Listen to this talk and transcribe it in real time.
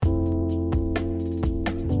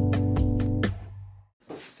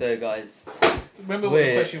So guys, Remember what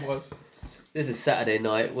the question was? this is Saturday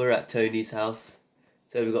night. We're at Tony's house.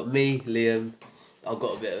 So we've got me, Liam. I've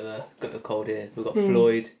got a cold here. We've got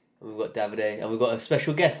Floyd, and we've got Davide, and we've got a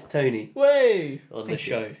special guest, Tony, Way on the Thank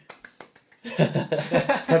show.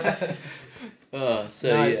 Nice.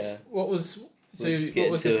 Yeah. What was We'll just what get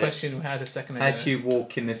was into the it. question we had a second ago? How do you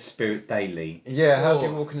walk in the Spirit daily? Yeah, how do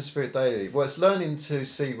you Oh. walk in the Spirit daily? Well, it's learning to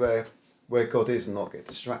see where God is and not get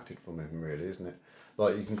distracted from Him, really, isn't it?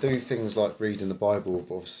 Like, you can do things like reading the Bible,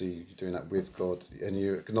 but obviously you're doing that with God, and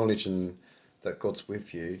you're acknowledging that God's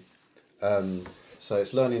with you. So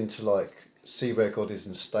it's learning to, like, see where God is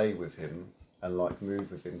and stay with Him and, like, move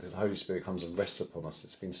with Him, because the Holy Spirit comes and rests upon us.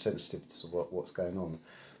 It's being sensitive to what's going on.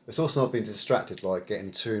 It's also not being distracted, like getting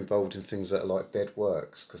too involved in things that are like dead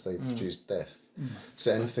works, because they produce death.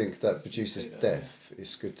 So anything that produces death,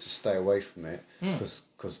 it's good to stay away from it, because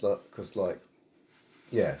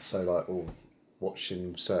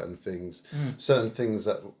watching certain things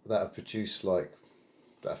that are produced like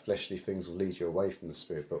that are fleshly things will lead you away from the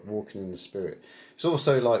Spirit. But walking in the Spirit, it's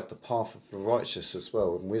also like the path of the righteous as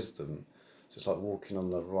well, and wisdom. So it's like walking on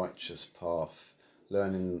the righteous path,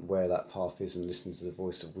 learning where that path is and listening to the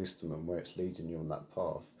voice of wisdom and where it's leading you on that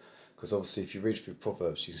path. Because obviously if you read through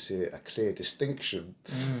Proverbs, you see a clear distinction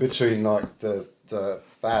between like the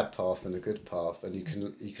bad path and the good path, and you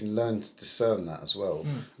can learn to discern that as well.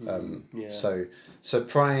 So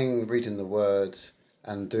praying, reading the word,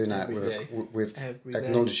 and doing that with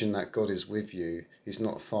acknowledging that God is with you. He's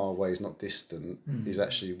not far away, he's not distant, he's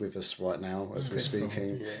actually with us right now as we're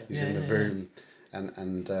speaking. He's in the room.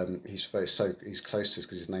 And he's close to us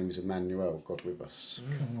because his name is Emmanuel, God with us.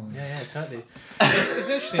 Yeah, totally. It's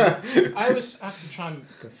interesting. I always have to try and...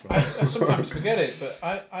 I sometimes forget it, but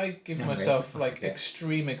I give myself, like,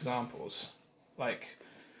 extreme examples. Like,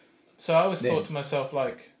 so I always thought to myself,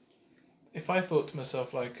 like, if I thought to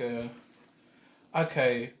myself, like,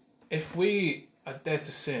 okay, if we are dead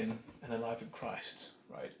to sin and alive in Christ,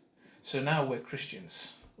 right? So now we're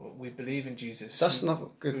Christians. We believe in Jesus. That's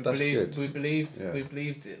not good. That's good. We believed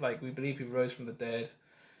it. Like, we believe He rose from the dead,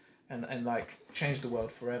 and like changed the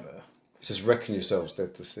world forever. It says, "Reckon yourselves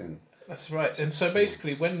dead to sin." That's right. And so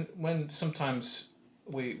basically, when sometimes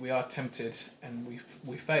we are tempted and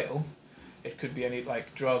we fail, it could be any,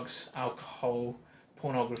 like, drugs, alcohol,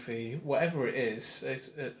 pornography, whatever it is.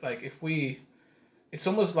 It's like it's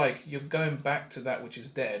almost like you're going back to that which is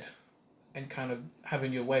dead, and kind of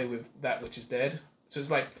having your way with that which is dead. So it's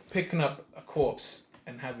like picking up a corpse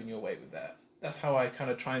and having your way with that. That's how I kind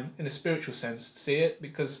of try and, in a spiritual sense, see it,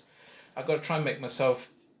 because I've got to try and make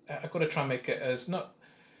it as not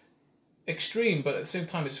extreme, but at the same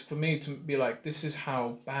time, it's for me to be like, this is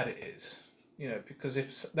how bad it is, because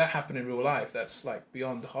if that happened in real life, that's like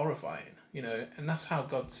beyond horrifying, and that's how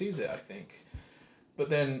God sees it, I think. But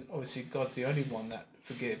then obviously God's the only one that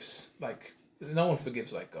forgives. Like, no one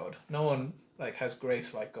forgives like God. No one like has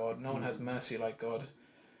grace like God. No one has mercy like God.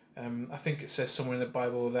 I think it says somewhere in the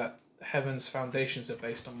Bible that heaven's foundations are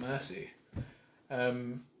based on mercy.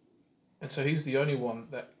 And so He's the only one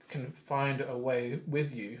that can find a way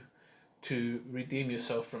with you to redeem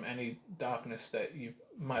yourself from any darkness that you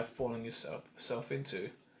might have fallen yourself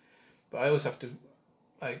into. But I always have to,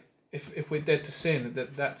 like, if we're dead to sin,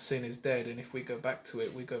 that sin is dead, and if we go back to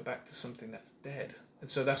it, we go back to something that's dead. And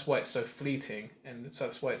so that's why it's so fleeting, and so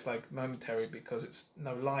that's why it's like momentary, because it's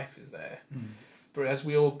no life is there. But as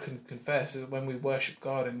we all can confess, is when we worship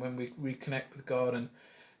God and when we reconnect with God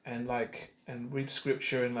and read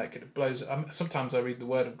scripture, and like it blows. Sometimes I read the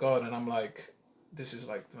Word of God and I'm like, this is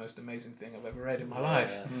like the most amazing thing I've ever read in my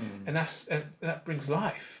life, and that brings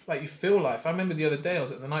life. Like, you feel life. I remember the other day I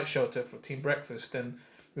was at the night shelter for team breakfast, and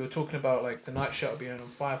we were talking about like the night shelter being on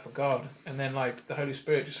fire for God, and then like the Holy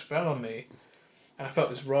Spirit just fell on me. And I felt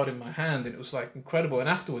this rod in my hand, and it was like incredible. And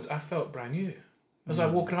afterwards, I felt brand new. I was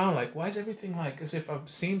like walking around like, why is everything like as if I've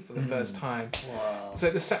seen for the first time? Wow.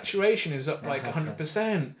 So the saturation is up like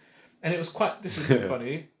 100%. And it was quite, this is a bit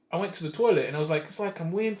funny. I went to the toilet and I was like, it's like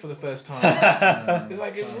I'm weird for the first time. It's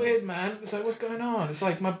like, it's weird, man. It's like, what's going on? It's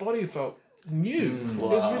like my body felt new. It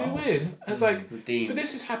was really weird. And it's like, Redeemed. but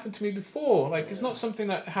this has happened to me before. Like, it's not something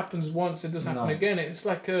that happens once and doesn't happen again. It's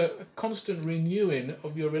like a constant renewing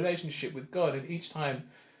of your relationship with God, and each time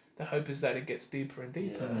the hope is that it gets deeper and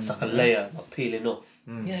deeper. It's like a layer, like peeling off.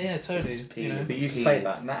 Yeah, totally. Just peeling. But you say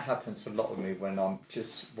that, and that happens a lot with me when I'm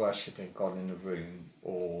just worshipping God in the room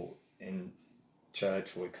or in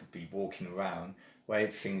church, or it could be walking around, where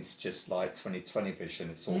everything's just like 20/20 vision.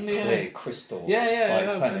 It's all clear, crystal. Yeah,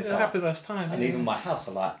 like, that happened last time. And even my house,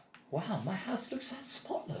 I'm like, wow, my house looks that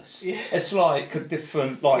spotless. Yeah. It's like a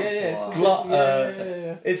different, like,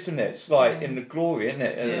 Yeah. isn't it? It's like in the glory, isn't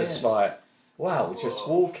it? And Yeah. it's like, wow, just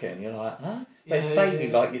walking, you're like, huh? But it's Yeah,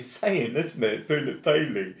 daily, like you're saying, isn't it? Doing it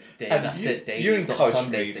daily. And that's it, daily. You It's not encourage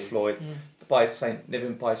Sunday me, thing. Floyd, by saying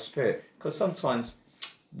living by spirit. Because sometimes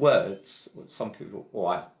words, some people,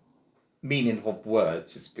 right, meaning of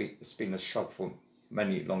words, it's been a struggle for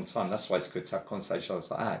many long time. That's why it's good to have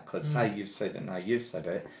conversations like that. Because how you've said it and how you've said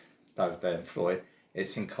it, David and Floyd,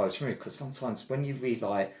 it's encouraged me. Because sometimes when you read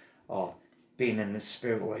like, being in the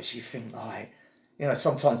spirit, whereas you think like, you know,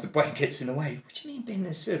 sometimes the brain gets in the way. What do you mean being in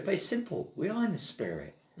the spirit? But it's simple. We are in the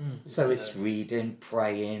spirit. So it's reading,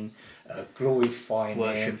 praying, glorifying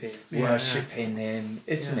Worshipping. Him, worshipping Him,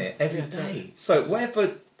 isn't it? Every day. totally. So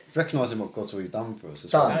whatever Recognising what God's already done for us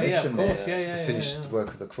as done, well. Yeah, isn't of course. it? Yeah. The finished work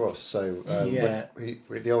of the cross. So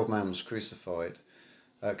when the old man was crucified,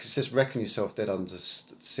 because it says reckon yourself dead under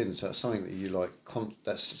sin. So that's something that you like.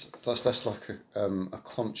 That's like a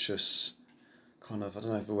conscious kind of, I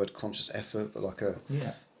don't know if the word conscious effort, but like a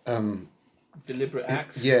Deliberate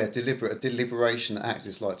act. a deliberation act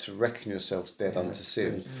is like to reckon yourselves dead unto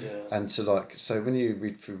sin, and to like. So when you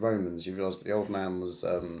read through Romans, you realise that the old man was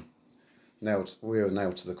nailed. We were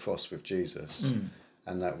nailed to the cross with Jesus,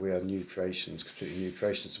 and that we are new creations, completely new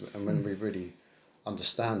creations. And when we really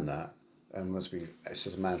understand that, and as it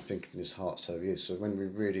says, a man thinketh in his heart, so he is. So when we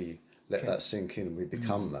really let that sink in, we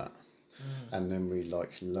become that, and then we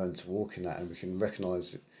like can learn to walk in that, and we can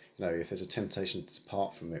recognise it. You know, if there's a temptation to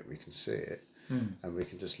depart from it, we can see it, and we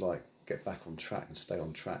can just like get back on track and stay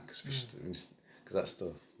on track because that's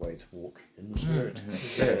the way to walk in the spirit.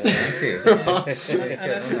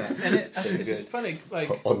 It's funny, like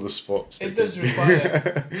On the spot. it does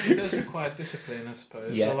require discipline, I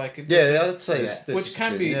suppose. Yeah. So like I'd say it's which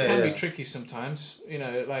can be discipline. be tricky sometimes. You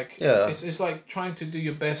know, like Yeah. it's like trying to do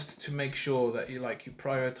your best to make sure that you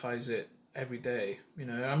prioritize it every day. You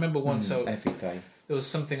know, I remember once every day. there was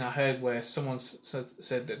something I heard where someone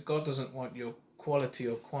said that God doesn't want your quality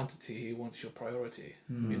or quantity; He wants your priority.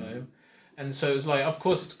 You know. And so it's like, of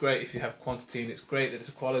course, it's great if you have quantity, and it's great that it's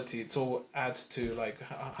quality. It's all adds to like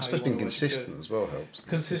how I suppose being consistent as well helps.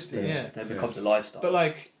 Consistent, yeah. That becomes a lifestyle. But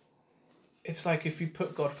like, it's like if you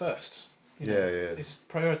put God first. You know, It's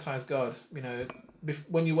prioritize God. You know,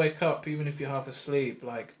 when you wake up, even if you're half asleep,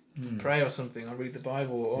 like pray or something, or read the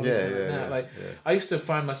Bible or anything like that. Like I used to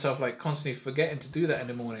find myself like constantly forgetting to do that in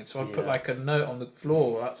the morning. So I'd put like a note on the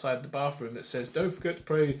floor outside the bathroom that says, "Don't forget to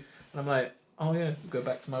pray," and I'm like, oh yeah, go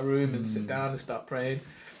back to my room and sit down and start praying,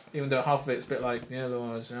 even though half of it's a bit like,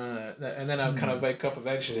 Lord, and then I'll kind of wake up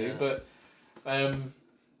eventually. But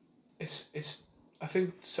it's I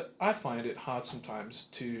think I find it hard sometimes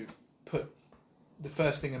to put the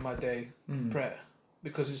first thing in my day prayer,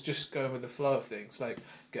 because it's just going with the flow of things, like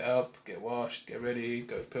get up, get washed, get ready,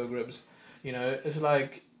 go to pilgrims. You know, it's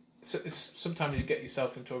like it's sometimes you get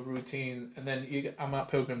yourself into a routine, and then I'm at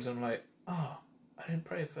pilgrims and I'm like, oh, I didn't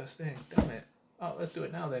pray first thing, damn it. Oh, let's do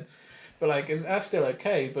it now then. But like, and that's still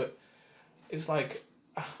okay, but it's like,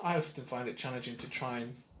 I often find it challenging to try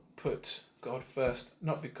and put God first,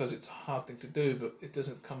 not because it's a hard thing to do, but it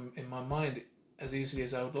doesn't come in my mind as easily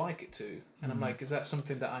as I would like it to. And I'm like, is that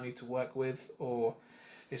something that I need to work with, or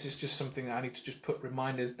is this just something that I need to just put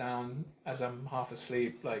reminders down as I'm half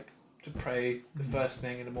asleep, like to pray the first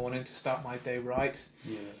thing in the morning to start my day right?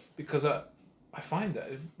 Yeah. Because I find that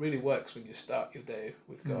it really works when you start your day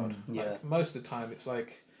with God. Like most of the time, it's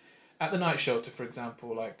like at the night shelter, for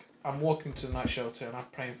example, like I'm walking to the night shelter and I'm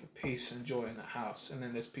praying for peace and joy in the house, and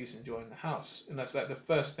then there's peace and joy in the house, and that's like the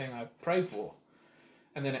first thing I pray for,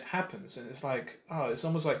 and then it happens, and it's like, oh, it's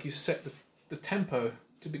almost like you set the tempo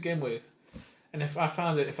to begin with, and if I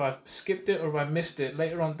found that if I've skipped it or if I missed it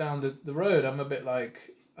later on down the road, I'm a bit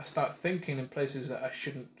like, I start thinking in places that I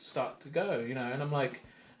shouldn't start to go, you know, and I'm like,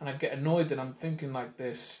 and I get annoyed that I'm thinking like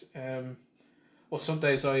this, or some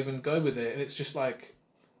days I even go with it, and it's just like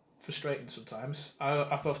frustrating sometimes.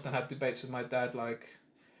 I've often had debates with my dad, like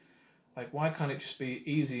why can't it just be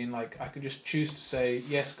easy, and like I could just choose to say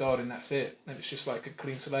yes God and that's it, and it's just like a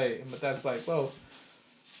clean slate. And my dad's like, well,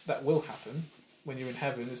 that will happen when you're in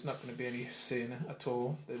heaven. There's not going to be any sin at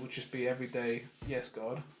all. There would just be every day yes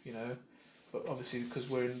God, you know. But obviously because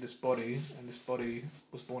we're in this body, and this body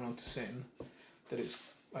was born onto sin, that it's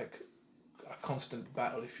like a constant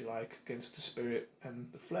battle, if you like, against the spirit and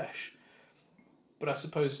the flesh. But I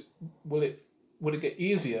suppose, will it get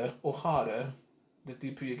easier or harder the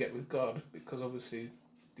deeper you get with God? Because obviously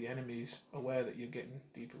the enemy's aware that you're getting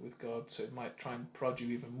deeper with God, so it might try and prod you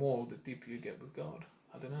even more the deeper you get with God.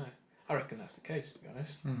 I don't know. I reckon that's the case, to be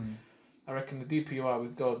honest. I reckon the deeper you are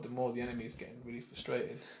with God, the more the enemy is getting really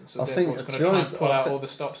frustrated. And so I therefore think, it's to going be to try honest, and pull I out thi- all the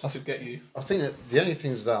stops to get you. I think that the only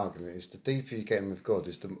things with that argument is the deeper you get in with God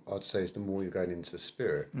is I'd say is the more you're going into the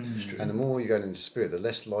spirit, and the more you're going into the spirit, the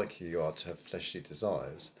less likely you are to have fleshly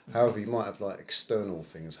desires. However, you might have like external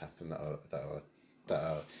things happen that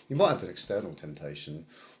are you might have an external temptation,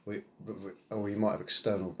 or you might have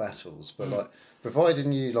external battles. But like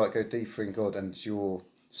providing you like go deeper in God and you're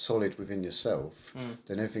solid within yourself,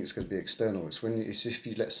 then everything's going to be external. It's if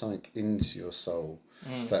you let something into your soul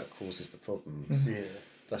that causes the problems. Yeah.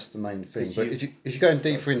 That's the main thing. 'Cause But if you're going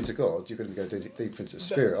deeper into God, you're going to go deeper into the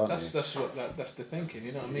spirit, aren't That's you? that's the thinking,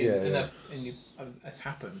 you know what I mean? Yeah, and yeah. it's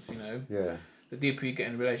happened, you know. Yeah. The deeper you get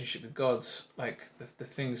in a relationship with God's, like the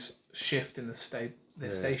things shift in the state. They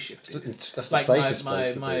Yeah. stay shifted. That's the Like safest my-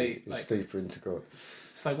 place to my- be. Is like- deeper into God.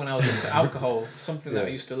 It's like when I was into alcohol, something that I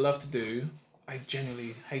Yeah. used to love to do, I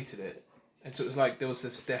genuinely hated it. And so it was like there was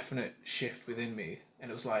this definite shift within me. And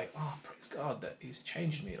it was like, oh, praise God that He's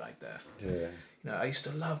changed me like that. Yeah. You know, I used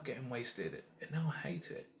to love getting wasted, and now I hate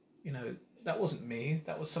it. You know, that wasn't me.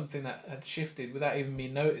 That was something that had shifted without even me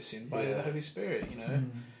noticing by the Holy Spirit, you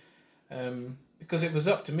know. Because it was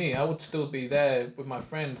up to me. I would still be there with my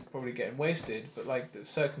friends, probably getting wasted, but like the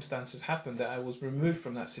circumstances happened that I was removed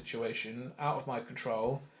from that situation, out of my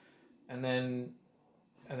control, and then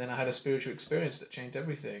I had a spiritual experience that changed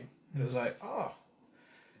everything. And it was like, oh,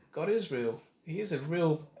 God is real. He is a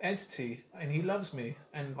real entity, and He loves me,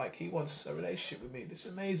 and like He wants a relationship with me. This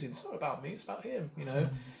is amazing. It's not about me. It's about Him. You know,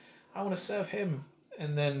 I want to serve Him.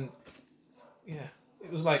 And then, yeah,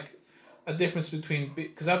 it was like a difference between,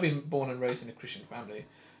 because I've been born and raised in a Christian family.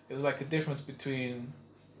 It was like a difference between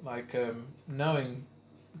like knowing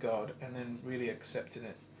God and then really accepting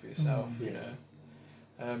it for yourself. You Yeah.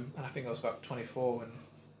 know, and I think I was about 24 when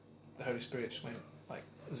the Holy Spirit just went like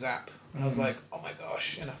zap, and I was like, oh my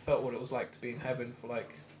gosh, and I felt what it was like to be in heaven for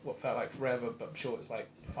like what felt like forever, but I'm sure it's like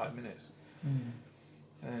 5 minutes.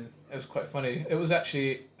 And it was quite funny. It was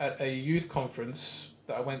actually at a youth conference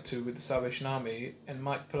that I went to with the Salvation Army, and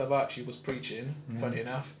Mike Pilavachi was preaching, funny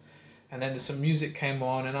enough, and then some music came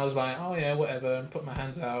on, and I was like, oh yeah, whatever, and put my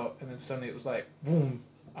hands out, and then suddenly it was like, boom,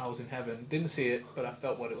 I was in heaven. Didn't see it, but I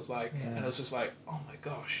felt what it was like, and it was just like, oh my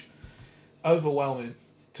gosh, overwhelming.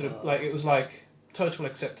 To the, like, it was like total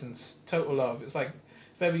acceptance, total love. It's like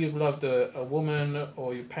if ever you've loved a woman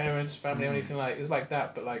or your parents, family, or anything like, it's like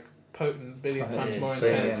that, but like potent, billion times more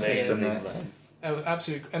intense.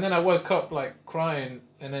 Absolutely. And then I woke up like crying,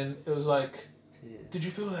 and then it was like, did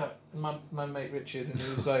you feel that? And my mate Richard, and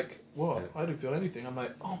he was like, what? I didn't feel anything. I'm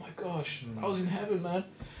like, oh my gosh, I was in heaven, man.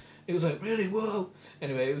 He was like, really? Whoa.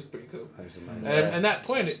 Anyway, it was pretty cool. That's amazing. And that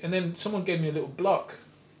point, and then someone gave me a little block,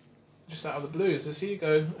 just out of the blue. It says, here you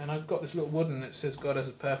go. And I've got this little wooden that says God has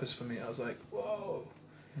a purpose for me. I was like, whoa.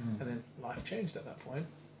 And then life changed at that point.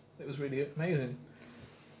 It was really amazing.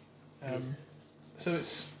 So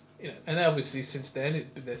it's, you know, and obviously since then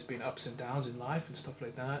there's been ups and downs in life and stuff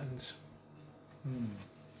like that. And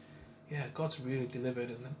yeah, God's really delivered,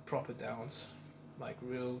 and then proper downs, like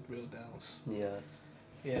real downs. Yeah.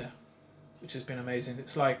 Yeah, which has been amazing.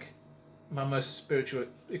 It's like my most spiritual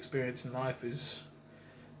experience in life was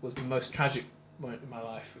the most tragic moment in my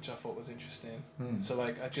life, which I thought was interesting. So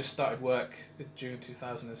like I just started work in June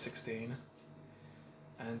 2016,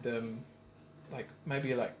 and like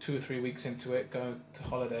maybe like 2 or 3 weeks into it, going to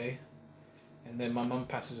holiday, and then my mum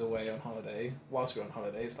passes away on holiday. Whilst we were on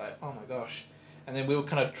holiday, it's like, oh my gosh. And then we were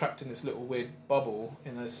kind of trapped in this little weird bubble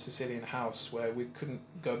in a Sicilian house where we couldn't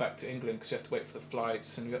go back to England because we had to wait for the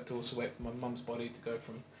flights, and we had to also wait for my mum's body to go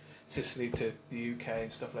from Sicily to the UK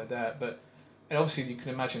and stuff like that. And obviously you can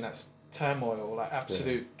imagine that's turmoil, like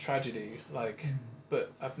absolute tragedy, like,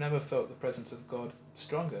 but I've never felt the presence of God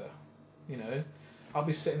stronger, you know. I'll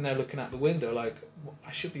be sitting there looking out the window like,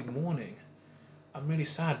 I should be mourning. I'm really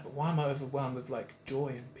sad, but why am I overwhelmed with like joy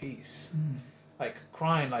and peace? Like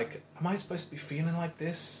crying, like, am I supposed to be feeling like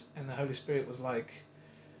this? And the Holy Spirit was like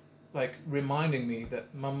reminding me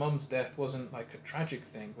that my mum's death wasn't like a tragic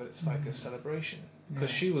thing, but it's like a celebration, because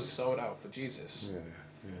she was sold out for Jesus.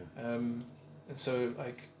 And so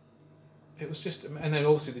like, it was just, and then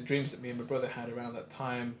obviously the dreams that me and my brother had around that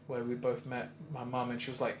time, where we both met my mum, and she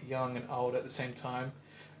was like young and old at the same time.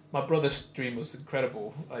 My brother's dream was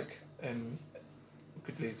incredible, like, and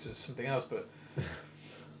could lead to something else, but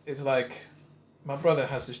it's like, my brother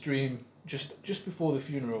has this dream just before the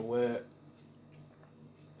funeral where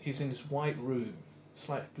he's in this white room,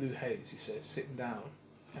 slight blue haze, he says, sitting down,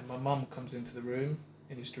 and my mum comes into the room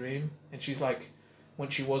in his dream, and she's like when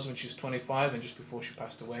she was 25 and just before she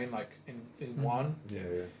passed away, in like in one. Yeah.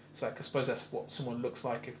 It's like, I suppose that's what someone looks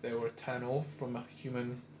like if they were eternal from a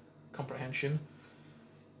human comprehension.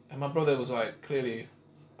 And my brother was like clearly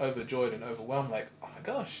overjoyed and overwhelmed, like, oh my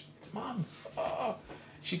gosh, it's Mum. Oh.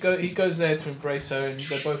 He goes there to embrace her, and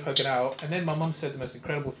they're both hugging out. And then my mum said the most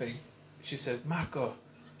incredible thing. She said, Marco,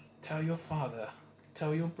 tell your father,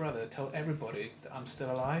 tell your brother, tell everybody that I'm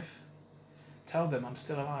still alive. Tell them I'm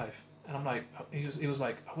still alive. And I'm like, he was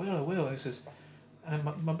like, I will. And he says, and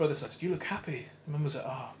then my brother says, you look happy. And mum was like,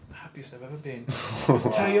 oh, happiest I've ever been.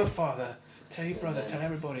 Tell your father, tell your brother, tell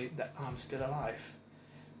everybody that I'm still alive.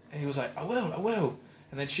 And he was like, I will.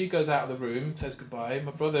 And then she goes out of the room, says goodbye.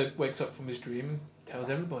 My brother wakes up from his dream, tells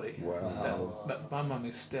everybody that my mum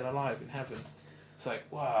is still alive in heaven. It's like,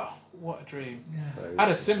 wow, what a dream. Yeah. I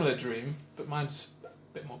had a similar dream, but mine's a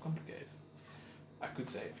bit more complicated. I could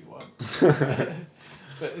say it if you want.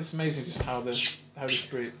 But it's amazing just how the Holy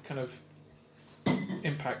Spirit kind of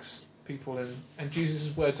impacts people, and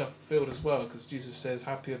Jesus' words are fulfilled as well, because Jesus says,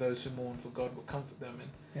 happy are those who mourn, for God will comfort them.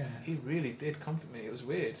 And he really did comfort me. It was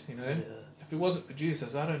weird, you know. If it wasn't for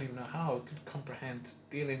Jesus, I don't even know how I could comprehend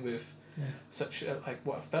dealing with such a, like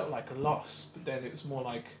what I felt like a loss. But then it was more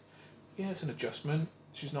like, yeah, it's an adjustment.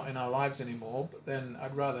 She's not in our lives anymore, but then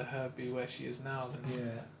I'd rather her be where she is now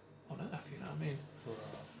than on earth, you know what I mean?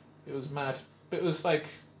 It was mad. But it was like,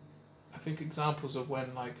 I think examples of when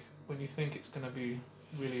you think it's going to be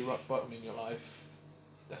really rock bottom in your life,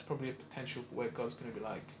 that's probably a potential for where God's going to be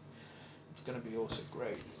like, it's going to be also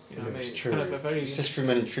great. You know what I mean? It's true. Kind of a very it says through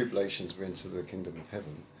many tribulations we're into the kingdom of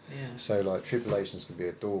heaven. Yeah. So like tribulations can be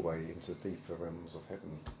a doorway into the deeper realms of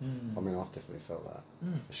heaven. I mean, I've definitely felt that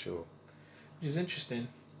for sure. Which is interesting,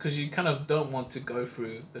 because you kind of don't want to go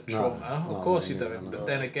through the trauma. No, of course no, you no, don't. no. But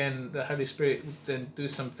then again, the Holy Spirit would then do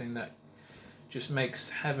something that just makes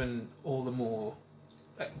heaven all the more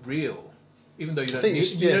like real. Even though you don't I think need,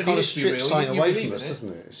 it you don't kind need of it to be strips real, something you away believe from us, in it. doesn't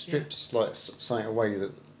it? It strips like something away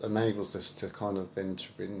that enables us to kind of enter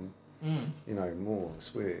in, you know, more.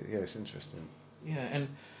 It's weird. Yeah, it's interesting. Yeah, and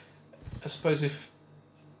I suppose if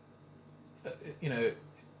you know,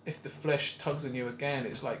 if the flesh tugs on you again,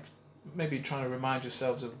 it's like maybe trying to remind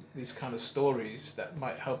yourselves of these kind of stories that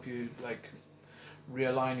might help you like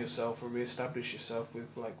realign yourself or reestablish yourself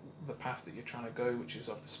with like the path that you're trying to go, which is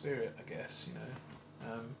of the Spirit, I guess, you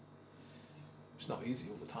know. It's not easy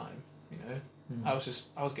all the time, you know. I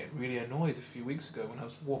was getting really annoyed a few weeks ago when I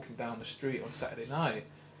was walking down the street on Saturday night,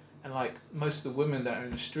 and like most of the women that are in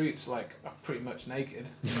the streets like are pretty much naked.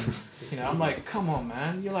 You know, I'm like, come on,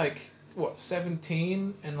 man, you're like what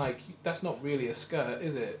 17, and like that's not really a skirt,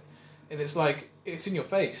 is it? And it's like it's in your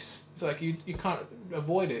face. It's like you can't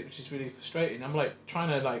avoid it, which is really frustrating. I'm like trying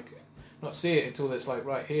to like not see it until it's like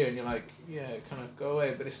right here, and you're like, yeah, kind of go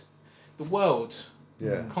away. But it's the world.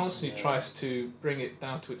 Constantly tries to bring it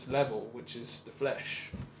down to its level, which is the flesh,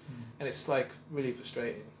 and it's like really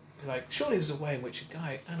frustrating. Like surely there's a way in which a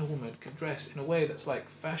guy and a woman can dress in a way that's like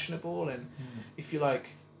fashionable and if you like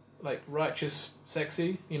righteous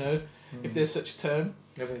sexy, you know, if there's such a term,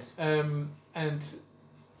 and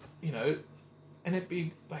you know, and it'd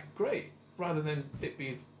be like great rather than it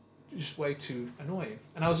be just way too annoying.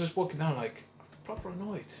 And I was just walking down like proper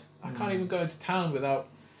annoyed. I can't even go into town without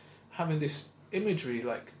having this imagery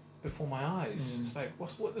like before my eyes. It's like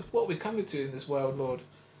what are we coming to in this world, Lord?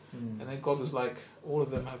 And then God was like, all of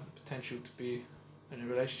them have the potential to be in a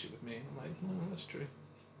relationship with me. I'm like, no, that's true.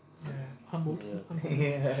 Humbled.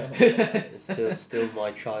 It's still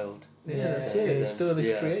my child. Yeah, that's it. It's still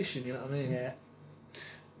this creation, you know what I mean?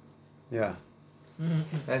 Yeah.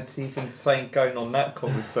 That's even saying, going on that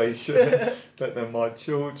conversation, that they're my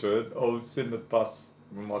children. I was in the bus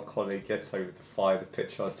with my colleague yesterday with the fire, the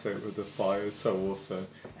picture I took with the fire is so awesome.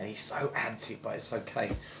 And he's so anti, but it's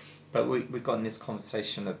okay. But we got in this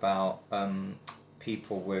conversation about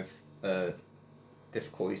people with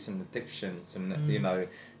difficulties and addictions, and you know,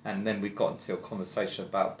 and then we got into a conversation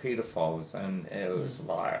about paedophiles, and it was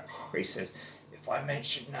like, he says, if I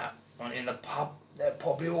mention that in the pub, they'll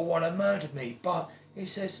probably all want to murder me. But he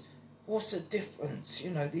says, what's the difference?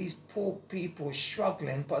 You know, these poor people are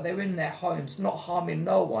struggling, but they're in their homes, not harming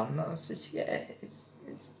no one. And I said, yeah,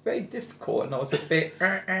 it's very difficult. And I was a bit,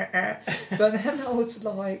 but then I was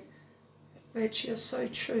like, Reg, you're so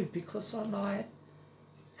true, because I'm like,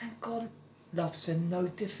 and God loves them no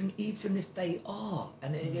different, even if they are.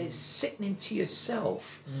 And it's sickening to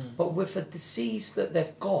yourself, but with a disease that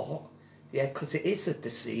they've got, because it is a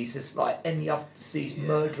disease, it's like any other disease,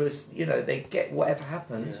 murderers, you know, they get whatever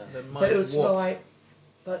happens. But it was like,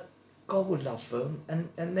 but God will love them, and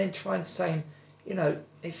then try and say, you know,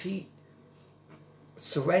 if he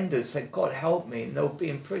surrenders, say, God help me, and they'll be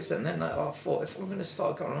in prison. Then I thought, if I'm going to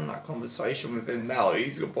start going on that conversation with him now,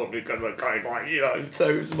 he's probably going to go like, you know. So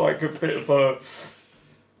it was like a bit of a,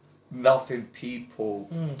 loving people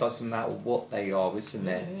Mm. doesn't matter what they are, isn't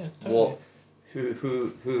it? Yeah, totally. What,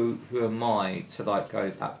 who am I to like go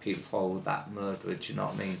that paedophile, that murderer? Do you know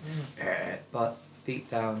what I mean? But deep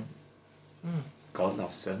down, Mm. God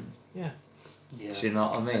loves them. Yeah. Yeah. Do you know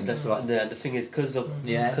what I mean? And that's It's like, the thing is because of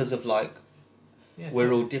Yeah. because of like Yeah. we're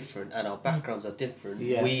totally. all different and our backgrounds are different.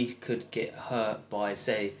 Yeah. We could get hurt by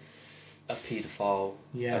say a paedophile,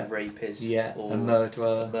 Yeah. a rapist, Yeah, or a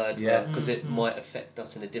murderer. Yeah. because it Mm. might affect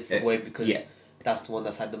us in a different Yeah. way because Yeah. that's the one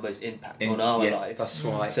that's had the most impact on our yeah, life. That's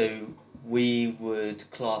Mm. right. So we would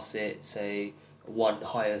class it say one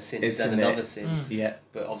higher sin Isn't than it? another sin. Mm. Yeah.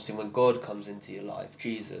 But obviously when God comes into your life,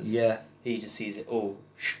 Jesus, Yeah. he just sees it all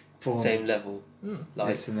Boom. same level. Mm.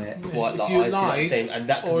 Like Isn't it? Yeah. what If like you I see that lied, same and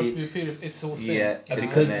that Or could if be you repeat it, it's all sin. Yeah, and it's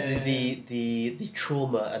because in the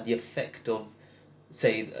trauma and the effect of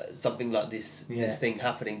say something like this Yeah. this thing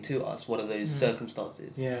happening to us, one of those Mm.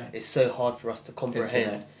 circumstances, Yeah. it's so hard for us to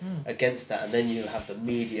comprehend Mm. against that. And then you have the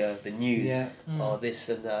media, the news, Yeah. Mm. oh this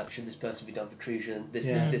and that, should this person be done for treason, this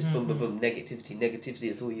Yeah. this boom boom Mm. boom, negativity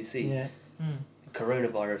is all you see. Yeah. Mm.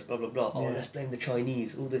 Coronavirus, blah blah blah. Oh, Yeah. let's blame the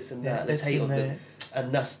Chinese, all this and Yeah, that. Let's hate on isn't them. it?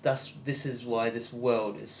 And that's this is why this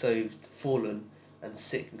world is so fallen and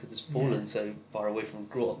sick, because it's fallen Yeah. so far away from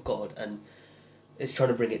God, and it's trying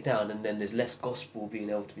to bring it down. And then there's less gospel being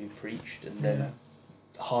able to be preached, and then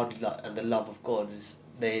and the love of God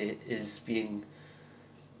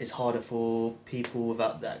is harder for people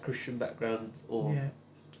without that Christian background or Yeah.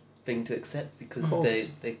 thing to accept, because Of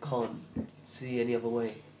course. they can't see any other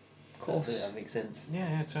way. Of course. Does that make sense? Yeah,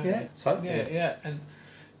 yeah, totally. Yeah. Totally. Yeah, and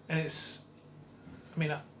it's, I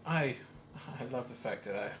mean, I love the fact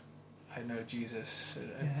that I know Jesus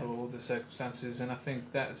and Yeah. for all the circumstances, and I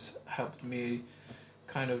think that's helped me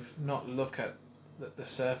kind of not look at the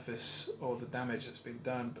surface or the damage that's been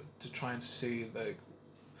done, but to try and see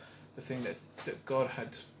the thing that God had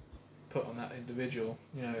put on that individual.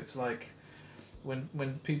 You know, it's like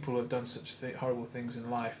when people have done such horrible things in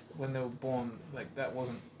life, when they were born, like that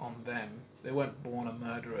wasn't on them. They weren't born a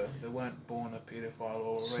murderer. They weren't born a paedophile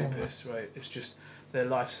or a Sorry. rapist, right? It's just their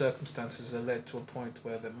life circumstances are led to a point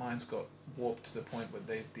where their minds got warped to the point where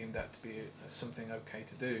they deemed that to be something okay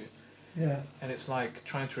to do. Yeah. And it's like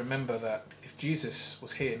trying to remember that if Jesus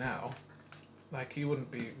was here now, like he wouldn't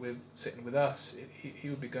be sitting with us. He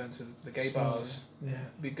would be going to the gay bars, Yeah.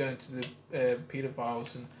 be going to the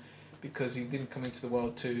paedophiles, and because he didn't come into the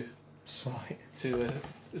world to That's right.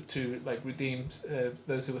 to like redeem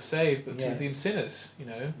those who were saved, but to Yeah. redeem sinners. You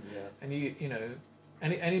know, Yeah. and you know,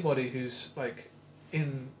 anybody who's like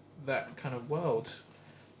in that kind of world,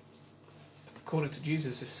 according to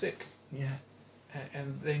Jesus, is sick, Yeah.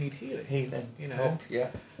 and they need healing. Healing. You know. Help.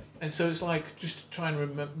 Yeah. And so it's like just to try and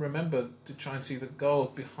remember to try and see the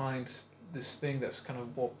gold behind this thing that's kind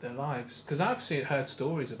of warped their lives. Because I've heard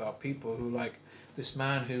stories about people who, like this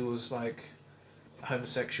man who was like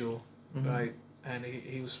homosexual, Mhm. right? And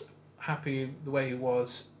he was happy the way he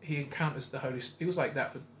was. He encounters the Holy Spirit. He was like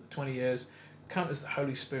that for 20 years. Encounters the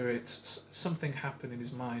Holy Spirit. Something happened in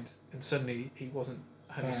his mind, and suddenly he wasn't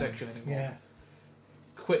homosexual anymore. Yeah.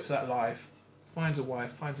 Quits that life, finds a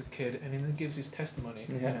wife, finds a kid, and then gives his testimony.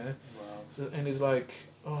 Yeah. You know. Wow. So, and he's like,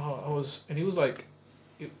 oh, I was, and he was like,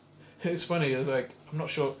 it's funny. It was like, I'm not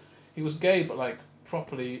sure, he was gay, but like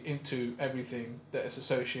properly into everything that is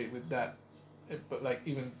associated with that. But like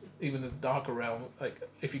even the darker realm, like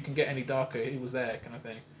if you can get any darker, he was there, kind of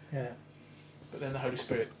thing. Yeah. But then the Holy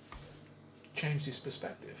Spirit changed his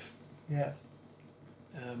perspective. Yeah.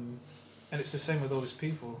 And it's the same with all these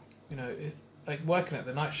people. You know, like working at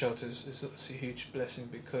the night shelters is a huge blessing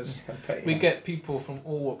because we get people from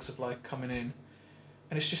all walks of life coming in,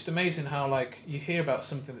 and it's just amazing how like you hear about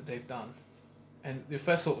something that they've done, and your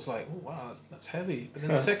first thought was like, oh wow, that's heavy, but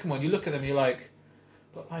then the second one you look at them, you're like,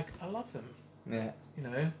 but like I love them, Yeah. you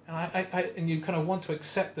know, and I and you kind of want to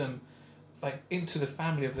accept them, like into the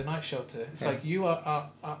family of the night shelter. It's like you are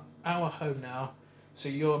our home now, so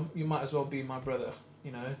you might as well be my brother,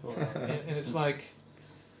 you know, and it's like.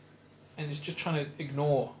 And it's just trying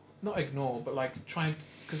to not ignore, but like trying,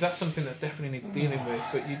 because that's something that definitely needs dealing with.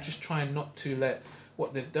 But you just try not to let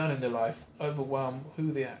what they've done in their life overwhelm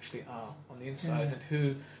who they actually are on the inside and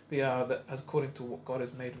who they are that as according to what God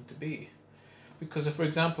has made them to be. Because, for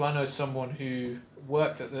example, I know someone who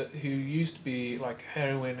worked who used to be like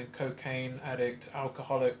heroin and cocaine addict,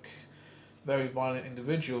 alcoholic, very violent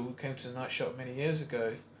individual who came to the night shop many years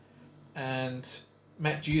ago, and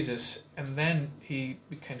met Jesus, and then he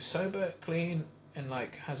became sober, clean, and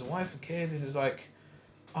like has a wife and kid, and is like,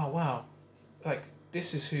 oh wow, like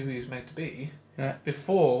this is who he's meant to be. Yeah.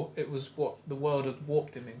 Before it was what the world had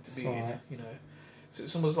warped him into being, Right. you know. So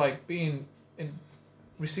it's almost like being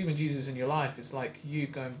receiving Jesus in your life is like you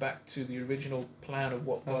going back to the original plan of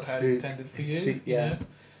what God That's had true. intended for you. True, yeah. You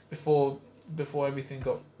know, before everything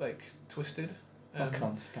got like twisted. I can't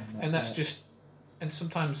understand that. And that's just, and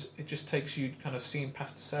sometimes it just takes you kind of seeing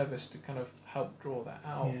past the service to kind of help draw that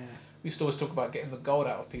out. Yeah. We used to always talk about getting the gold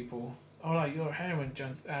out of people. Oh, like, you're a heroin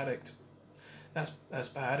junk addict. That's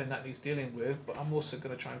bad and that needs dealing with, but I'm also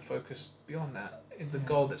going to try and focus beyond that, in the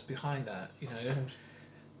gold that's behind that, you know.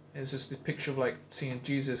 It's just the picture of like seeing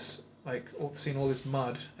Jesus, like seeing all this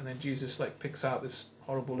mud, and then Jesus like picks out this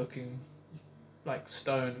horrible looking like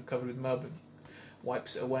stone covered with mud and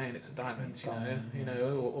wipes it away and it's a diamond, you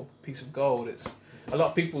know, or piece of gold. It's a lot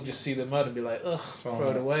of people just see the mud and be like, ugh,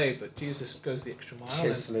 throw it away, but Jesus goes the extra mile.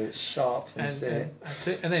 Chisel it, sharp, and that's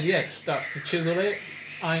it. And then starts to chisel it.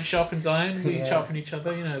 Iron sharpens iron. We sharpen each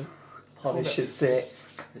other. You know, polishes it,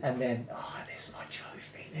 and then there's my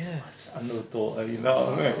trophy. There's my son or daughter. You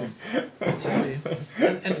know what I mean? I tell you.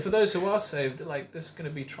 And for those who are saved, like there's going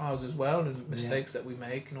to be trials as well and mistakes that we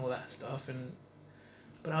make and all that stuff.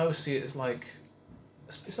 But I always see it as like,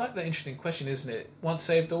 it's like that interesting question, isn't it? Once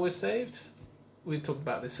saved, always saved. We talked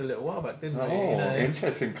about this a little while back, didn't we? Oh, you know,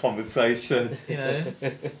 interesting conversation. You know,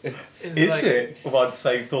 Is it once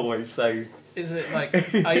saved, always saved? Is it like,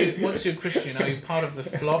 once you're a Christian, are you part of the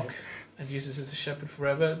flock and Jesus is a shepherd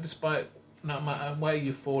forever? Despite no matter where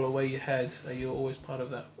you fall or where you head, are you always part of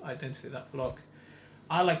that identity, that flock?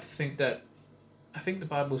 I like to think that, I think the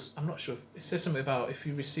Bible's, I'm not sure, it says something about if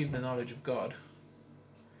you receive the knowledge of God,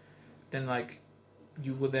 then like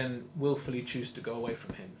you will then willfully choose to go away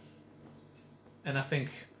from Him. And I think,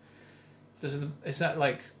 is that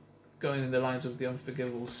like going in the lines of the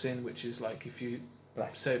unforgivable sin, which is like if you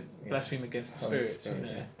blaspheme against the Spirit, you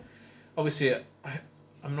know. Yeah. Obviously,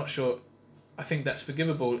 I'm not sure. I think that's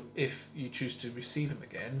forgivable if you choose to receive Him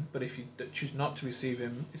again. But if you choose not to receive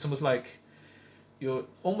Him, it's almost like you're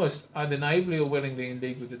almost either naively or willingly in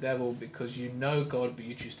league with the devil because you know God, but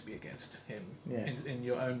you choose to be against Him in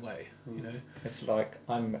your own way. You know. It's like,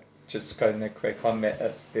 I'm just going there quick. I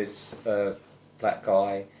met this black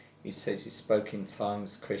guy. He says he spoke in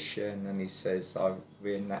tongues, Christian, and he says, I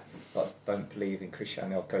don't believe in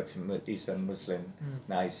Christianity. I'll go to, he's a Muslim.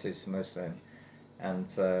 Now he says he's Muslim. And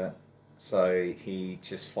so he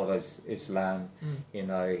just follows Islam, you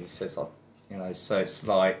know, he says, you know, so it's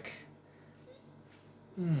like,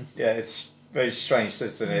 it's very strange,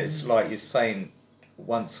 isn't it? It's like you're saying,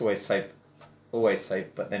 once always saved,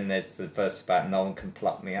 but then there's the verse about no one can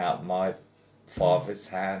pluck me out of my Father's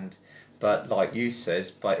hand. But like you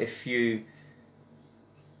says, but if you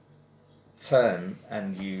turn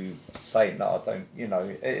and you say, no, I don't, you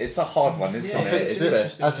know, it's a hard one, isn't it?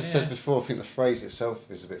 As I said before, I think the phrase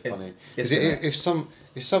itself is a bit funny. If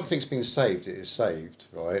something's been saved, it is saved,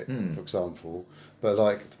 right? For example. But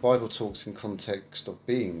like the Bible talks in context of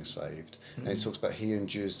being saved, and it talks about he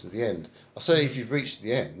endures to the end. I say if you've reached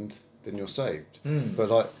the end, then you're saved. But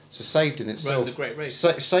like, so saved in itself, the great race.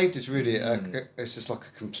 Saved is really it's just like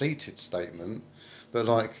a completed statement. But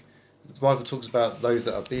like the Bible talks about those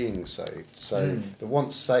that are being saved. So the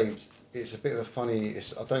once saved, it's a bit of a funny.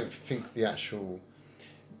 I don't think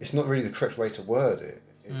it's not really the correct way to word it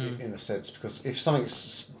in a sense, because if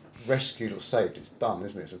something's rescued or saved, it's done,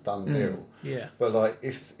 isn't it? It's a done deal. Yeah. But like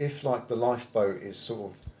if like the lifeboat is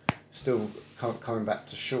sort of still coming back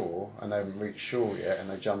to shore and they haven't reached shore yet and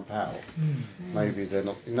they jump out, maybe they're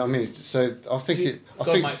not. You know what I mean? So I think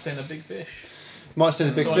God might send a big fish. Might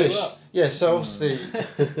send a big fish. Yeah. So obviously,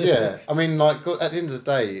 I mean, like God, at the end of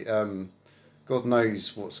the day, God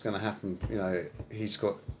knows what's going to happen. You know, He's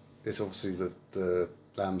got. There's obviously the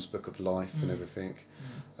Lamb's Book of Life and everything.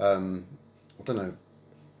 I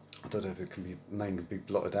don't know if it can be name can be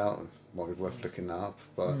blotted out. It might be worth looking that up.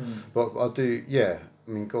 But I do. Yeah.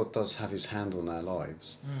 I mean, God does have His hand on our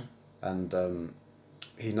lives, and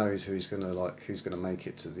He knows who's going to make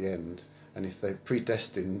it to the end. And if they're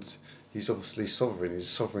predestined, He's obviously sovereign. He's a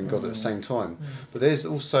sovereign God at the same time. But there's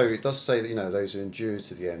also, it does say that, you know, those who endure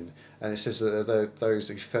to the end. And it says that those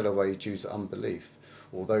who fell away due to unbelief,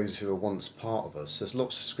 or those who were once part of us. There's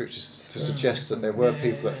lots of scriptures to suggest that there were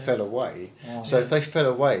people that fell away. So if they fell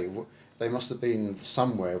away, they must have been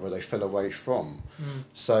somewhere where they fell away from.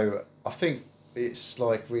 So I think it's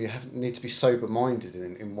like we need to be sober-minded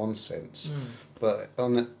in one sense. But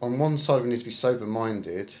on one side we need to be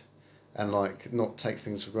sober-minded and like not take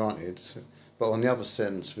things for granted, but on the other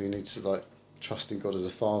sense we need to like trust in God as a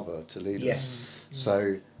Father to lead us.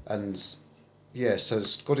 So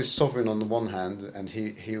God is sovereign on the one hand, and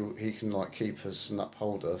he can like keep us and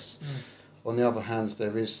uphold us. on the other hand,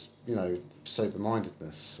 there is,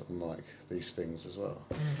 sober-mindedness on like these things as well.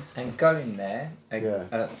 And going there,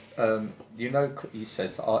 Yeah. you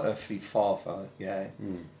says our earthly father,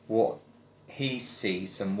 what he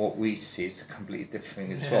sees and what we see is a completely different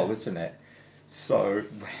thing as well, isn't it? So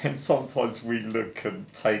when sometimes we look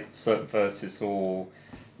and take certain verses or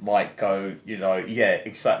might go,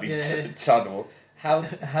 channel, how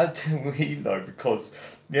do we know? Because at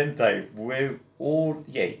the end of the day, we're all,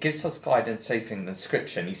 he gives us guidance, everything in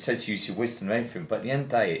scripture, and he says use your wisdom and everything, but at the end of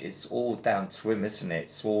the day, it's all down to him, isn't it?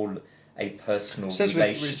 It's all a personal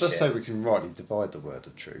relationship. It does say we can rightly divide the word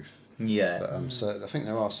of truth. Yeah. But, so I think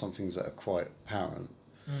there are some things that are quite apparent.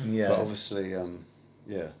 Yeah. But obviously,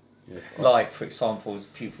 Like, for example, as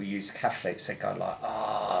people use Catholics, they go like,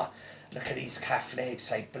 look at these Catholics,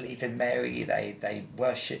 they believe in Mary, they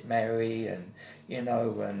worship Mary, and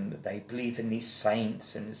and they believe in these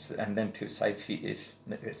saints, and then people say if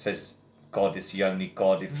it says God is the only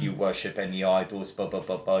God, if you worship any idols, blah blah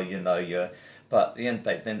blah blah, but at the end of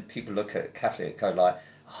the day, then people look at Catholic and go like,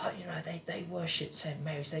 they worship Saint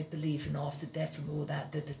Mary's, they believe in after death and all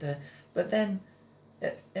that, but then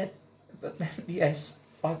yes,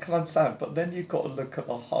 I can understand, but then you've got to look at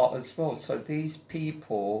the heart as well. So these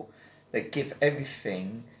people that give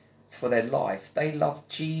everything for their life, they love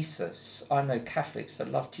Jesus. I know Catholics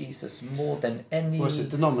that love Jesus more than any... Well, it's a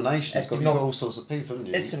denomination. You've got all sorts of people, haven't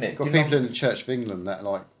you? Isn't it? You've got people in the Church of England that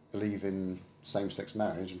like believe in same-sex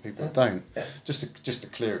marriage and people that don't. Yeah. Just a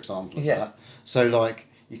clear example of that. So like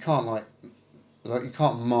you can't you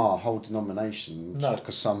can't mar a whole denomination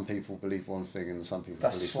because some people believe one thing and some people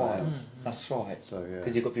believe something else. That's right. So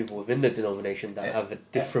Because you've got people within the denomination that have a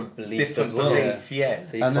different belief as well. Yeah.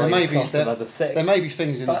 So you and can't class them as a sect. there may be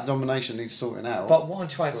things in the denomination that need sorting out. But what I'm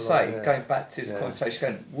trying to say, going back to this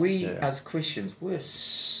conversation, we as Christians, we're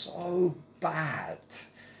so bad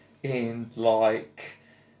in like,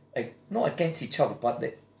 not against each other, but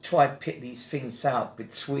they try to pick these things out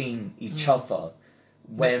between each other.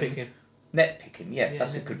 Nitpicking,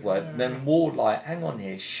 that's a good word. Then more like, hang on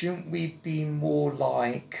here, shouldn't we be more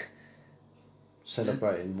like...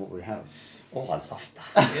 Celebrating what we have. Oh, I love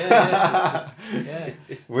that.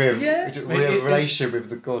 We're a relationship with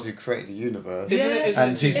the God who created the universe,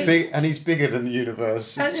 and he's bigger than the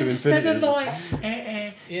universe and to instead infinity. Of like,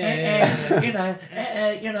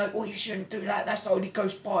 you shouldn't do that. That's the Holy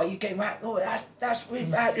Ghost by you get whacked. Oh, that's really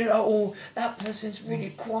bad. Or that person's really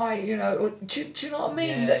quiet. Or, do you know what I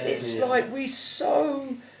mean? That it's like we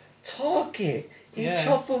so target each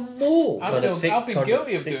other more. I've been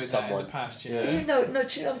guilty of doing that in the past, do you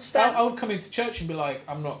understand? I would come into church and be like,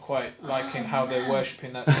 I'm not quite liking how they're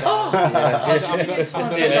worshipping that stuff. I'm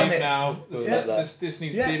going to leave now. This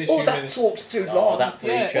needs leadership. Oh, that talk's too long.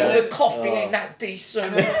 The coffee ain't that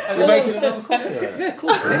decent. You're making another comment. Yeah, of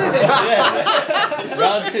course.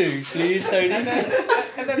 Round 2, please, Tony. And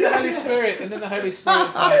then the Holy Spirit, and then the Holy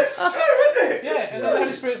Spirit's like... and then the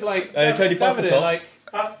Holy Spirit's like... Tony, pass the top. Like,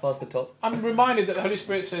 pass the top. I'm reminded that the Holy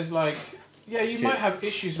Spirit says like, you might have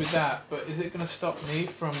issues with that, but is it going to stop me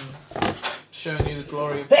from showing you the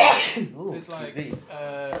glory of God? It's like,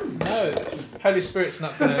 no, Holy Spirit's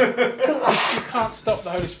not going to... You can't stop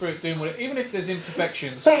the Holy Spirit doing what... Even if there's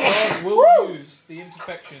imperfections, God will use the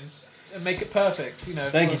imperfections and make it perfect,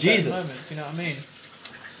 Thank you, Jesus. Moments, you know what I mean?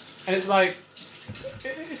 And it's like,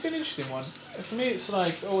 it's an interesting one. For me, it's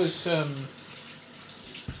like always...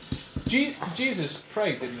 Jesus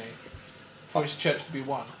prayed, didn't he, for his church to be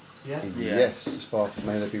one? Yes, as far as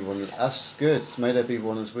may there be one. That's good. May there be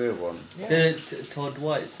one as we're one. Todd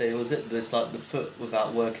White say, was it this like the foot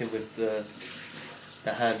without working with the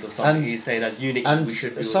hand or something? And he's saying as unity. And we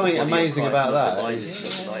should be something the body of amazing Christ, about not that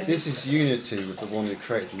divided. this is unity with the one who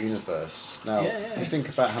created the universe. Now, you think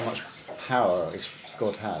about how much power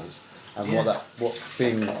God has, and what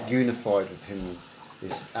being unified with Him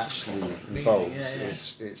is actually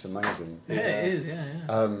involves. It's amazing. It is.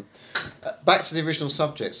 Back to the original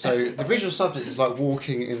subject. So the original subject is like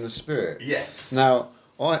walking in the Spirit. Yes. Now,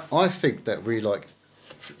 I think that we like...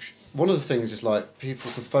 One of the things is like people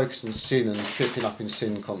can focus on sin and tripping up in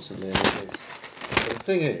sin constantly and all this. But the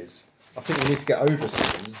thing is, I think we need to get over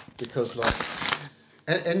sin because like...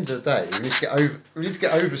 At the end of the day, we need to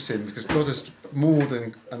get over sin because God has more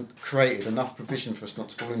than created enough provision for us not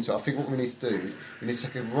to fall into it. I think what we need to do, we need to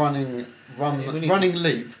take a running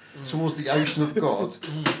leap towards the ocean of God,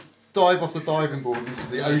 dive off the diving board into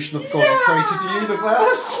the ocean of God who created the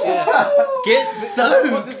universe. Get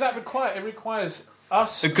soaked. What does that require? It requires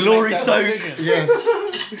us. A glory to make that soak. decision. Yes.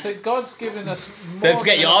 So God's given us more. Don't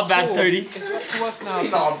forget your armbands, tools. Tony. It's up to us now to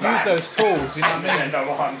use those tools. You know what I mean? No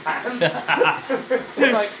armbands.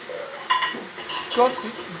 It's like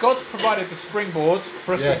God's provided the springboard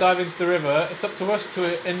for us to Yes. dive into the river. It's up to us to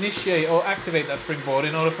initiate or activate that springboard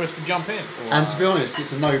in order for us to jump in. And to be honest,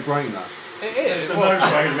 it's a no-brainer. It is. It's a Well,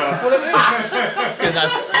 no-brainer. well, it is. Because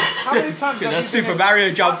that's, How many times have that's you been Super in-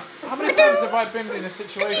 Mario jump. How many times have I been in a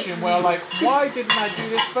situation where like, why didn't I do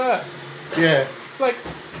this first? Yeah. It's like,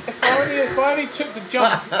 if I only took the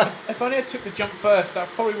jump, if I only had took the jump first, that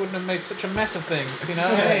probably wouldn't have made such a mess of things. You know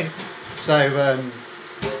what I mean?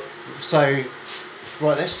 So,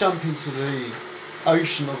 right, let's jump into the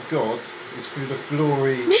ocean of God. It's full of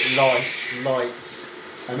glory, life, light,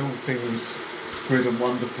 and all things good and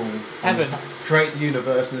wonderful. Heaven. And create the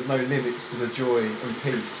universe, and there's no limits to the joy and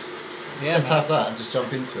peace. Yeah, Let's man. have that and just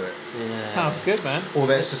jump into it. Yeah. Sounds good, man. Or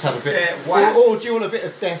let's just have a bit. Yeah, why- Or do you want a bit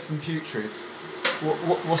of death and putrid?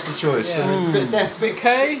 What's the choice? Yeah. A bit of death, bit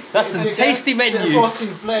Okay. That's a bit of tasty death, bit of menu. rotting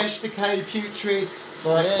flesh, decay, putrid.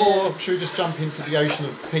 Like, Yeah. Or should we just jump into the ocean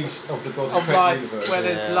of peace of the God Of created life, universe? where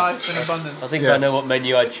there's Yeah. life and abundance. I think I Yes. know what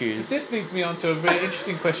menu I'd choose. This leads me on to a really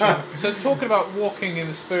interesting question. So, talking about walking in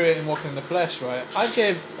the spirit and walking in the flesh, right? I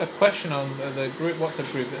gave a question on the group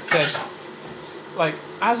WhatsApp group that said, like,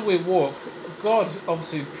 as we walk, God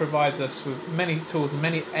obviously provides us with many tools and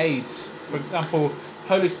many aids. For example,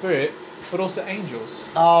 Holy Spirit, but also angels.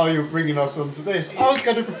 Oh, you're bringing us onto this. I was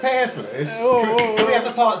going to prepare for this. Can we have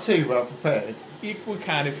a part 2 well prepared? We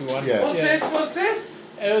can if you want. Yeah. What's this? What's this?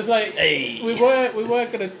 It was like Hey. we were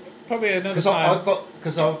gonna probably another Because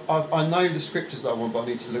time. I know the scriptures that I want, but I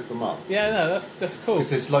need to look them up. Yeah, no, that's cool.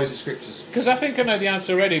 Because there's loads of scriptures. Because I think I know the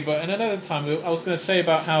answer already, but in another time I was going to say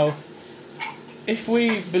about how if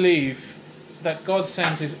we believe that God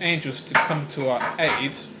sends His angels to come to our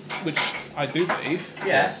aid, which I do believe,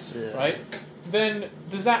 Yes. right? Then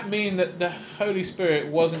does that mean that the Holy Spirit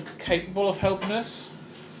wasn't capable of helping us?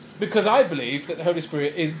 Because I believe that the Holy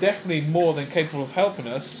Spirit is definitely more than capable of helping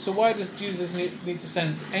us. So why does Jesus need to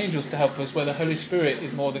send angels to help us where the Holy Spirit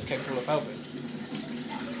is more than capable of helping?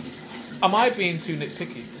 Am I being too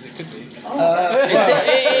nitpicky? Because it could be.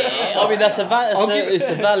 I mean, that's it's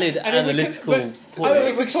a valid And then we can- analytical but- point. I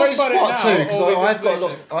mean, We can talk say it's about it part now, 2 because or we can I've got a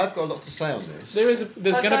later. lot. I've got a lot to say on this.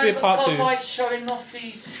 There's going to be a part 2. God showing off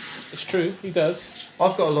his. It's true, he does.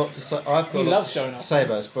 I've got a lot to say. I've He got a lot loves to showing off. say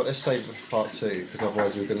about this, but let's save it for part 2 because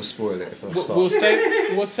otherwise we're going to spoil it if I start.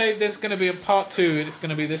 We'll say there's going to be a part 2 and it's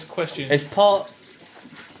going to be this question. It's part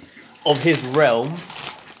of his realm.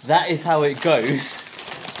 That is how it goes.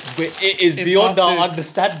 But it is In beyond part our two.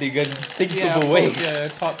 understanding and yeah, thinkable of ways course, yeah,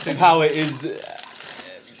 part 2. of how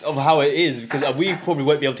it is. Because we probably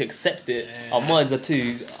won't be able to accept it. Yeah. Our minds are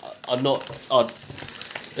too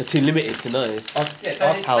too limited to know. Yeah,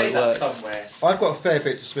 don't how say it that works. somewhere. I've got a fair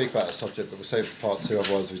bit to speak about the subject, but we'll save it for part 2.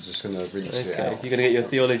 Otherwise, we're just going to rinse it Okay, out. you're gonna get your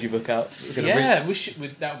theology book out. You're gonna read- Yeah, we should.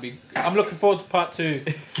 That would be. I'm looking forward to part 2.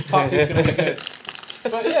 Part 2 is going to be good.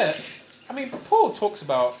 But yeah, I mean, Paul talks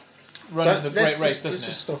about running the great race, let's doesn't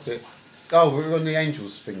just stop it. Oh, we're on the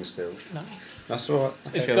angels thing still. it? No. That's all right.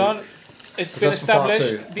 It's Okay. gone. It's 'Cause been that's for part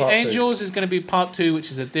established. 2. The Part 2. angels is going to be part 2, which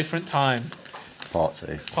is a different time. Part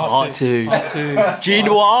 2. Part 2. Part 2.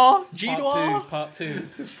 Ginoir. Part 2.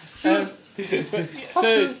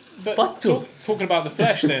 But talking about the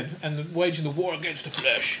flesh then, and waging the war against the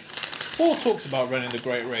flesh. Paul talks about running the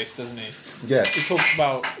great race, doesn't he? Yeah. He talks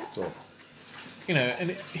about, Sure. you know,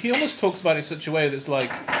 and he almost talks about it in such a way that's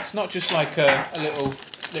like it's not just like a little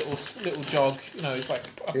jog. You know, it's like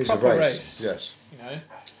a It's a proper race. Yes. You know,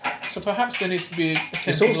 so perhaps there needs to be a sense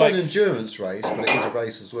It's of also like an endurance race, but it is a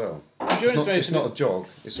race as well. endurance race. It's not a jog,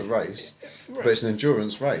 it's a race. But it's an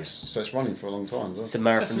endurance race, so it's running for a long time. It's Isn't a it?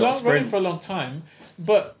 marathon, It's not a not running sprint. for a long time,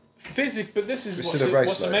 but But this is It's what's, still a race,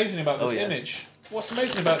 what's though. amazing about this Oh, yeah. image. What's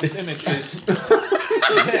amazing about this image is He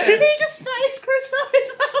just spat his crisp out his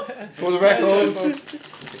mouth. For the record,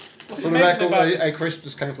 what's for the amazing record, about a this. crisp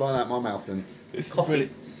just came flying out my mouth then. Coffee.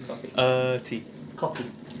 Tea. Coffee.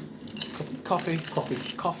 Coffee. Coffee.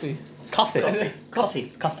 Coffee. Coffee.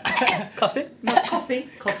 Coffee. Coffee. Coffee. No, coffee.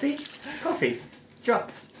 Coffee. Coffee.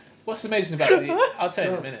 Drugs. What's amazing about it? I'll tell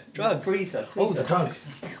you in a minute. Drugs. Freezer. Oh, the drugs.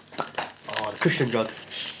 Oh, the Christian drugs.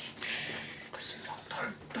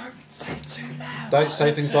 Don't say too loud. Don't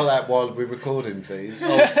say things like that while we're recording, please.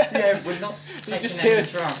 Yeah, we're not You taking just hear, any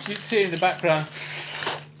you drugs. just hear in the background.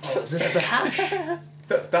 Is this the hash?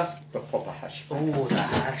 That's the proper hash. Oh, the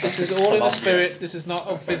hash. This is all in the spirit. This is not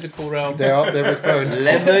a physical realm. They're referring to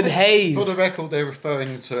Lemon haze. For the record, they're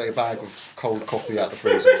referring to a bag of cold coffee out the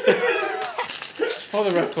freezer. For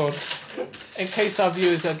the record, in case our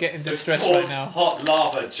viewers are getting distressed right now. Hot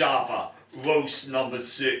lava java. Roast number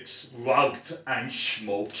 6, rugged and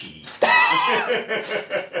smoky.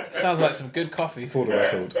 Sounds like some good coffee. For the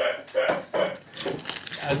record.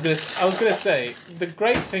 I was gonna say the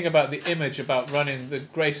great thing about the image about running the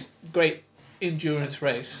great endurance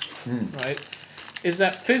race, right, is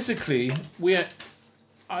that physically we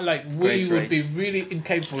Grace would be race. really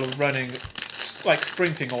incapable of running like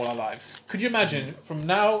sprinting all our lives. Could you imagine from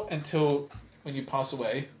now until when you pass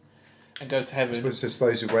away and go to heaven? It says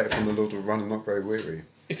those who wait upon the Lord will run and not grow weary.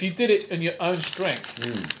 If you did it in your own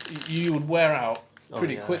strength, you would wear out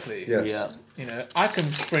pretty yeah. quickly. Yes. Yeah. You know, I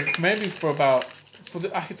can sprint maybe for about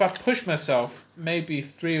if I push myself, maybe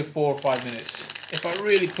 3 or 4 or 5 minutes. If I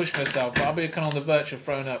really push myself, but I'll be kind of on the verge of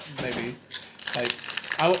throwing up. Maybe, like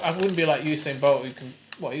I wouldn't be like Usain Bolt who can.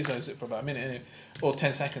 Well, he does it for about a minute, anyway, or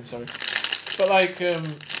 10 seconds. Sorry, but like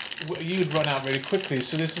you'd run out really quickly.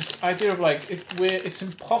 So there's this idea of like it's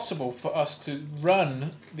impossible for us to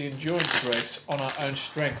run the endurance race on our own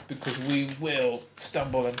strength because we will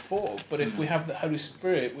stumble and fall. But if we have the Holy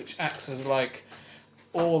Spirit, which acts as like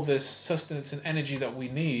all this sustenance and energy that we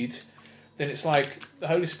need, then it's like the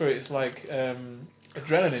Holy Spirit is like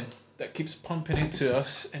adrenaline that keeps pumping into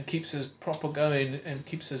us and keeps us proper going and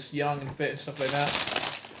keeps us young and fit and stuff like that.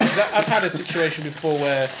 'Cause I've had a situation before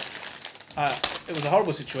where it was a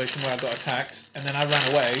horrible situation where I got attacked and then I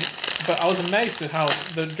ran away, but I was amazed at how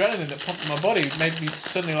the adrenaline that pumped in my body made me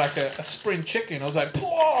suddenly like a spring chicken. I was like,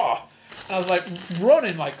 "Whoa!" And I was like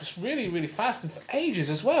running like really, really fast and for ages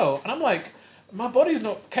as well. And I'm like, my body's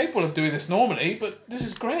not capable of doing this normally, but this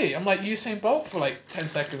is great. I'm like Usain Bolt for like 10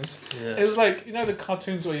 seconds. Yeah. It was like, you know the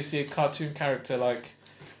cartoons where you see a cartoon character like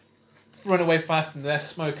run away fast and their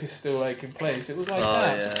smoke is still like in place. It was like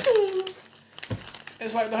that. Yeah.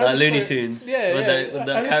 It's like the Like Holy Looney Spirit- Tunes. Yeah, When yeah. when The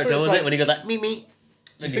that Holy character Spirit's was like- it when he goes like me. Do you And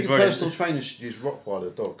think he's a running. personal trainer should use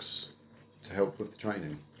Rottweiler dogs to help with the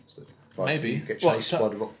training? Like Maybe. You get What, chased so- by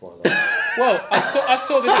the Rottweiler. Well, I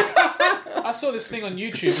saw this thing on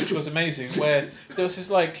YouTube which was amazing where there was this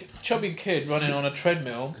like chubby kid running on a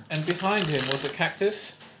treadmill and behind him was a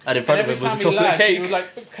cactus. And in front And of every him was time a he chocolate lagged, he cake. was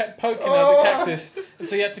like kept poking at the cactus, and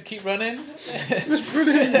so he had to keep running. Ooh,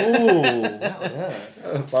 that was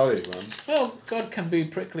that. Barry, man. Well, God can be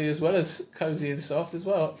prickly as well as cozy and soft as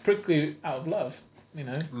well. Prickly out of love, you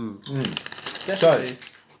know. Definitely.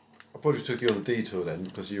 I probably took you on a detour then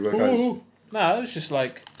because you were going. No, it was just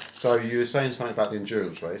like. So you were saying something about the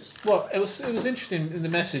endurance race. Well, it was interesting in the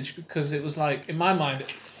message because it was like in my mind,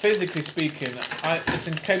 physically speaking,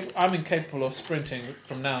 I'm incapable of sprinting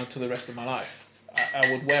from now to the rest of my life.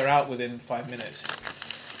 I would wear out within 5 minutes.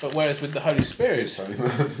 But whereas with the Holy Spirit, Sorry, man.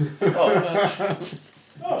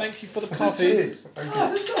 thank you for the coffee. Cheers. Thank you.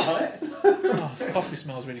 That's alright. Oh, this coffee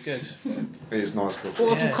smells really good. It is nice coffee.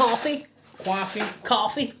 Want some Yeah. coffee? Coffee.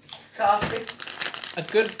 Coffee. Coffee.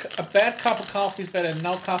 A bad cup of coffee is better than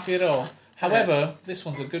no coffee at all. However, this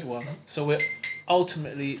one's a good one, so we're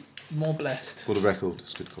ultimately more blessed. For the record,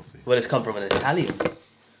 it's good coffee. Well, it's come from an Italian.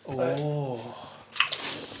 Oh.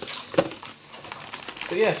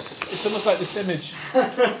 But yes, it's almost like this image.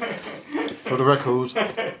 For the record,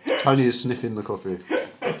 Tony is sniffing the coffee.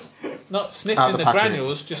 Not Out sniffing the the packet.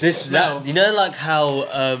 granules, just This smell. that, you know, like how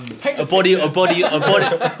Paint a the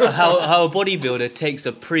picture. how a bodybuilder takes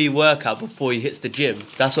a pre-workout before he hits the gym.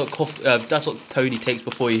 That's what that's what Tony takes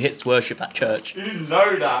before he hits worship at church. You didn't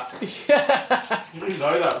know that. You didn't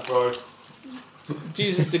know that, bro.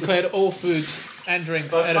 Jesus declared all foods and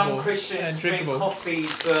drinks But edible some and Christians think drinkable.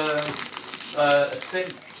 coffee's a sin.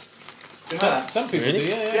 You know that? Some people Really? do,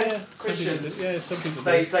 yeah. Yeah, Some people Christians. do. Yeah, some people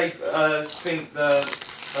They do. think the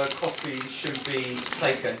coffee should be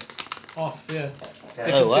taken. Off, yeah. Yeah.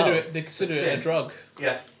 They Oh, consider wow. it. They consider It's it a sin. drug.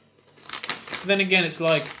 Yeah. But then again, it's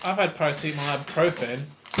like I've had paracetamol, ibuprofen,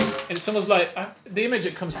 and it's almost like the image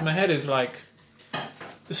that comes to my head is like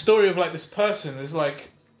the story of like this person is like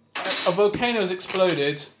a volcano's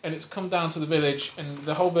exploded and it's come down to the village and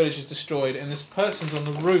the whole village is destroyed and this person's on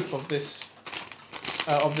the roof of this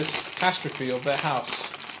catastrophe of their house,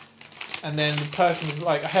 and then the person's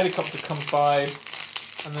like a helicopter comes by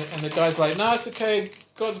and the guy's like, no, it's okay,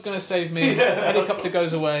 God's gonna save me. Helicopter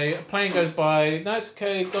goes away, a plane goes by, no, it's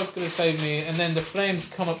okay, God's gonna save me. And then the flames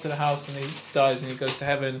come up to the house and he dies and he goes to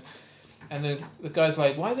heaven. And then the guy's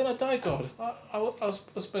like, why did I die, God? I was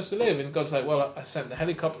supposed to live. And God's like, well, I sent the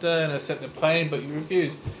helicopter and I sent the plane, but you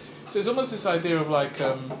refused. So it's almost this idea of like,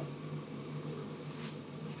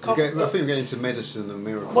 I think we're getting into medicine and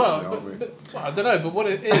miracles now, aren't we? well, I don't know, but what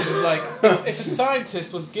it is like, if a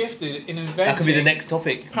scientist was gifted in inventing That could be the next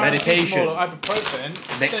topic. paracetamol Meditation. or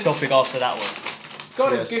ibuprofen, Next then topic after that one.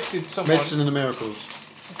 God Yes. has gifted someone. Medicine and the miracles.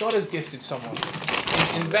 God has gifted someone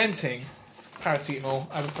in inventing paracetamol,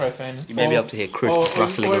 ibuprofen. You may be able to hear Chris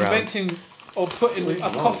rustling or around. inventing or putting a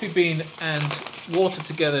coffee bean and water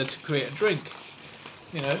together to create a drink.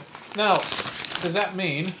 You know. Now, does that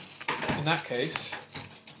mean, in that case,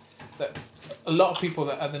 that a lot of people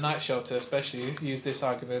that at the night shelter especially use this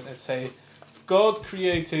argument and say, God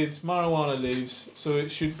created marijuana leaves so it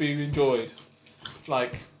should be enjoyed,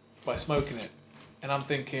 like by smoking it. And I'm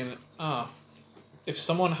thinking, if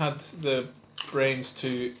someone had the brains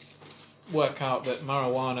to work out that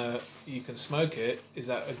marijuana, you can smoke it, is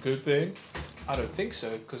that a good thing? I don't think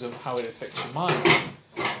so, because of how it affects your mind.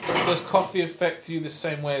 Does coffee affect you the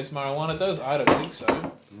same way as marijuana does? I don't think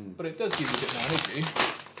so. But it does give you a bit more energy.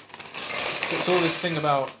 So it's all this thing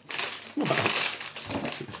about,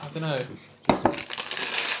 I don't know,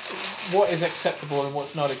 what is acceptable and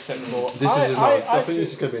what's not acceptable. I think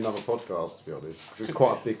this is going to be another podcast, to be honest, because it's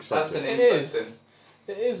quite a big subject. That's an It interesting.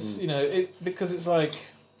 It is, you know, because it's like,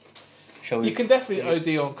 Shall we? you can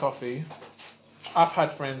definitely OD on coffee. I've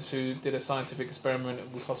had friends who did a scientific experiment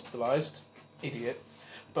and was hospitalised. Idiot.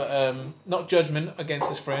 But not judgment against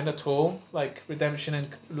this friend at all. Like redemption and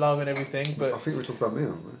love and everything. I But think we're talking about me,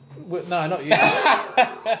 aren't we? no, not you.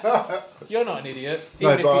 You're not an idiot.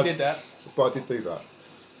 Even if you did that. But I did do that.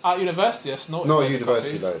 At university, I snorted Not loads at of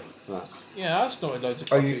university, coffee. though. No. Yeah, I snorted loads of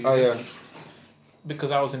Oh, coffee.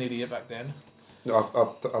 Because I was an idiot back then. no,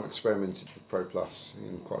 I've experimented with Pro Plus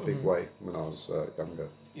in quite a big way when I was younger.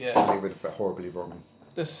 Yeah. I think it went horribly wrong.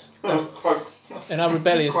 This, Quote, in our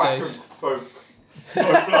rebellious crack days. and quote.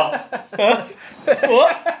 Quote plus.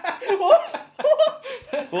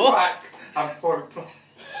 What? Crack and quote plus.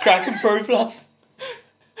 Crack and Pro Plus.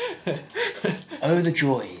 Oh, the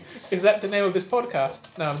joys. Is that the name of this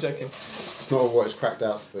podcast? No, I'm joking. It's not what it's cracked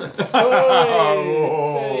out to be.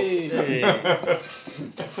 Hey. Hey.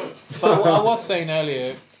 But what I was saying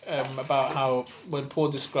earlier about how when Paul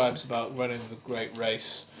describes about running the great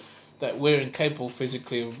race, that we're incapable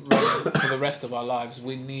physically of running for the rest of our lives,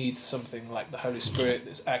 we need something like the Holy Spirit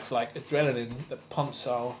that acts like adrenaline that pumps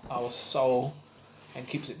our soul and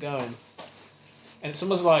keeps it going. And it's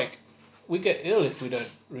almost like we get ill if we don't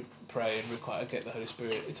pray and require get the Holy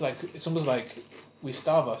Spirit. It's almost like we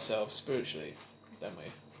starve ourselves spiritually, don't we?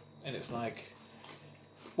 And it's like,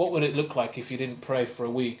 what would it look like if you didn't pray for a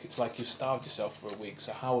week? It's like you've starved yourself for a week.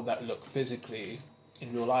 So how would that look physically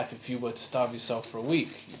in real life if you were to starve yourself for a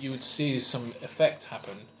week? You would see some effect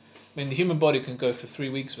happen. I mean, the human body can go for 3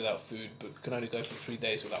 weeks without food, but can only go for 3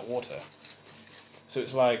 days without water. So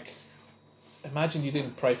it's like, imagine you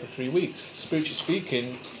didn't pray for 3 weeks. Spiritually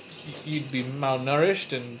speaking, you'd be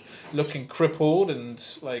malnourished and looking crippled and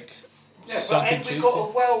like Yeah, but sunken ain't we cheeks. got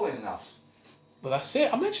a well in us? Well, that's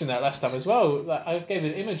it. I mentioned that last time as well. Like, I gave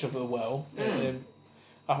an image of a well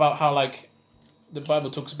about how like the Bible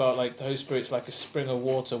talks about like the Holy Spirit's like a spring of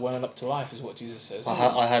water welling up to life, is what Jesus says.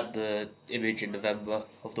 I had the image in November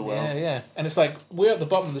of the well. Yeah, yeah. And it's like we're at the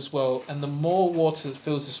bottom of this well, and the more water that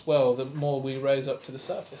fills this well, the more we raise up to the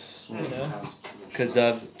surface. You know. Because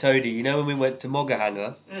Tony, you know when we went to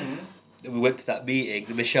Mogahanger, we went to that meeting,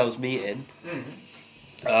 the Michelle's meeting.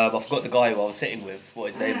 I forgot the guy who I was sitting with, what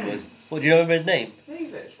his name was. What, do you remember his name?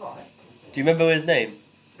 Leave it, it's fine. Do you remember his name?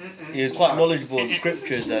 He was quite knowledgeable in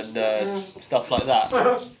scriptures and stuff like that.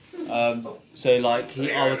 So like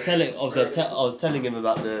I was telling him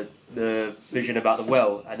about the vision about the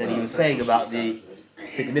well, and then he was saying about the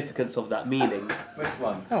significance of that meaning. Which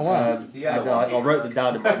one? Oh wow. And I wrote them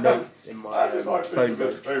down in my notes in my phone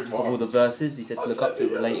notes of all the verses. He said to look up to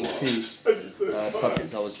relating to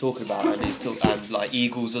subjects I was talking about, and he took and like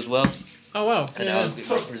eagles as well, Oh wow. and Yeah. how it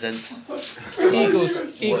represents.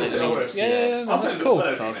 Eagles. Eagles. Yeah, no, that's cool. So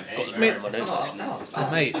I've got them in my notes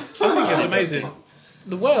actually. Mate, I think it's amazing.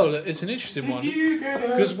 The well is an interesting one.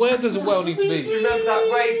 Because where does a well need to Do you be? remember that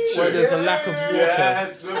wave tune? Where there's a lack of water.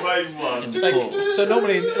 Yes, the wave one. Like, so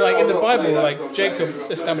normally, like in the Bible, like Jacob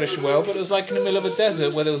established a well, but it was like in the middle of a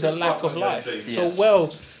desert where there was a lack of life. So a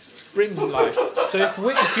well brings life. So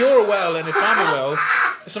if you're a well and if I'm a well,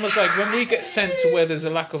 it's almost like when we get sent to where there's a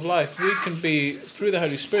lack of life, we can be, through the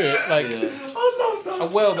Holy Spirit, like a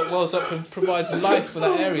well that wells up and provides life for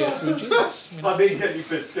that area through Jesus. You know I what I didn't mean? get you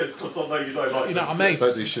biscuits because I know you don't like You know what I biscuits. mean?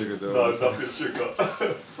 Don't do sugar, though. No, nothing sugar.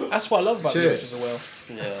 That's what I love about the Cheers. image of a well.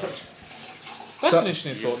 Yeah. That's So- an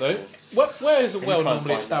interesting thought, though. Where is a well Try and normally find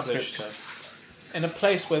the established? scripture. In a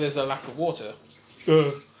place where there's a lack of water.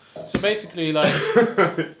 So basically, like,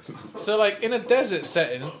 in a desert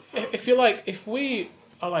setting, if we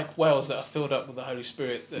are like wells that are filled up with the Holy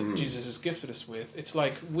Spirit that Jesus has gifted us with, it's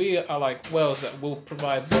like we are like wells that will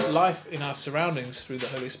provide life in our surroundings through the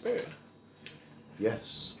Holy Spirit,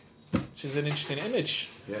 Yes. which is an interesting image.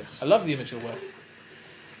 Yes. I love the image of a well.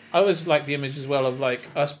 I always like the image as well of like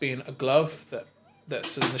us being a glove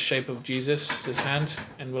that's in the shape of Jesus, his hand,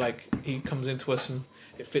 and we're like he comes into us and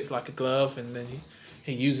it fits like a glove, and then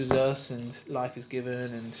He uses us, and life is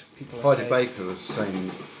given, and people are Heidi saved. Baker was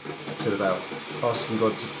said about asking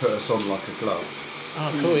God to put us on like a glove.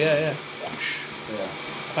 Oh, cool! Yeah. Yeah.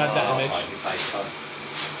 I've had that image.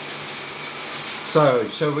 So,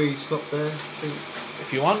 shall we stop there?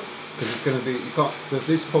 If you want, Because it's going to be, you can't.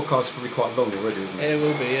 This podcast is probably quite long already, isn't it? it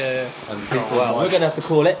will be. Yeah. And people Well, we're might, gonna have to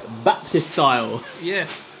call it Baptist style.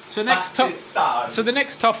 Yes. So the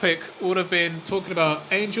next topic would have been talking about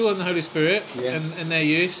angel and the Holy Spirit Yes. and their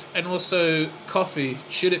use, and also coffee.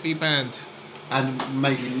 Should it be banned? and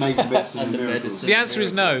maybe medicine And and the miracles. medicine. The answer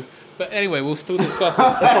is no. But anyway, we'll still discuss it.